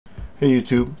Hey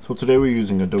YouTube, so today we're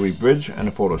using Adobe Bridge and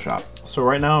Photoshop. So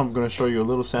right now I'm going to show you a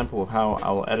little sample of how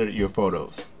I'll edit your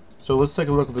photos. So let's take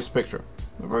a look at this picture.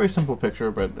 A very simple picture,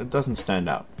 but it doesn't stand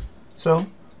out. So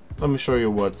let me show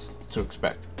you what's to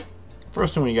expect.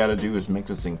 First thing we got to do is make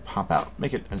this thing pop out,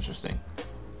 make it interesting.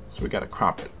 So we got to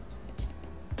crop it.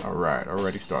 Alright,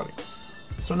 already starting.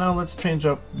 So now let's change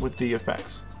up with the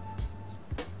effects.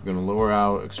 We're going to lower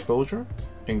our exposure,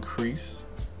 increase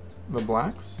the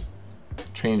blacks,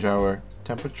 change our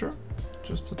temperature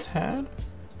just a tad.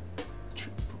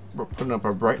 We're putting up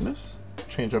our brightness,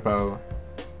 change up our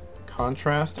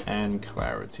contrast and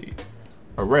clarity.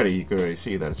 Already, you can already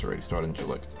see that it's already starting to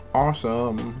look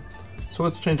awesome. So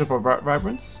let's change up our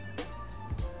vibrance.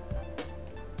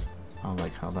 I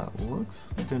like how that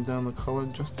looks. Dim down the color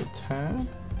just a tad.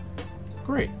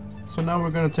 Great. So now we're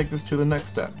going to take this to the next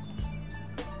step.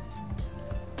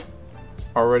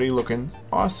 Already looking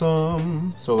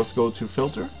awesome. So let's go to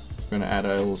filter. We're going to add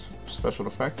a little special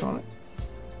effects on it.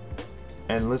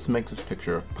 And let's make this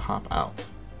picture pop out.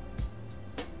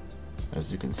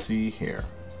 As you can see here.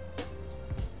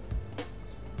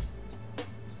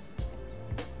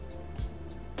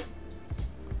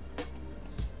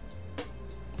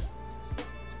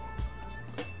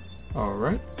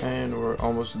 Alright, and we're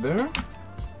almost there.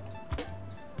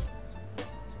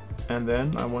 And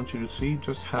then I want you to see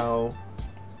just how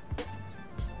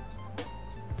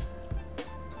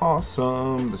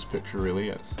awesome this picture really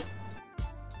is.